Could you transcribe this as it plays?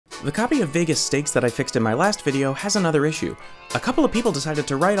The copy of Vegas Stakes that I fixed in my last video has another issue. A couple of people decided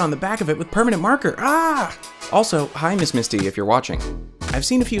to write on the back of it with permanent marker. Ah! Also, hi Miss Misty if you're watching. I've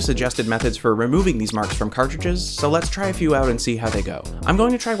seen a few suggested methods for removing these marks from cartridges, so let's try a few out and see how they go. I'm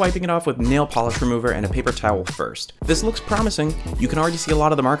going to try wiping it off with nail polish remover and a paper towel first. This looks promising. You can already see a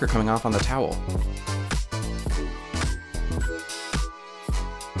lot of the marker coming off on the towel.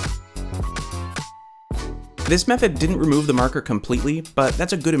 This method didn't remove the marker completely, but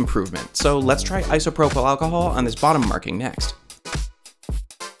that's a good improvement, so let's try isopropyl alcohol on this bottom marking next.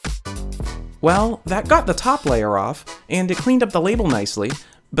 Well, that got the top layer off, and it cleaned up the label nicely,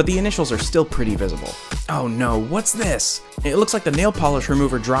 but the initials are still pretty visible. Oh no, what's this? It looks like the nail polish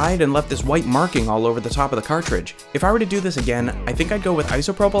remover dried and left this white marking all over the top of the cartridge. If I were to do this again, I think I'd go with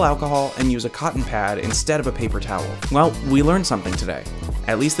isopropyl alcohol and use a cotton pad instead of a paper towel. Well, we learned something today.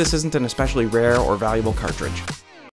 At least this isn't an especially rare or valuable cartridge.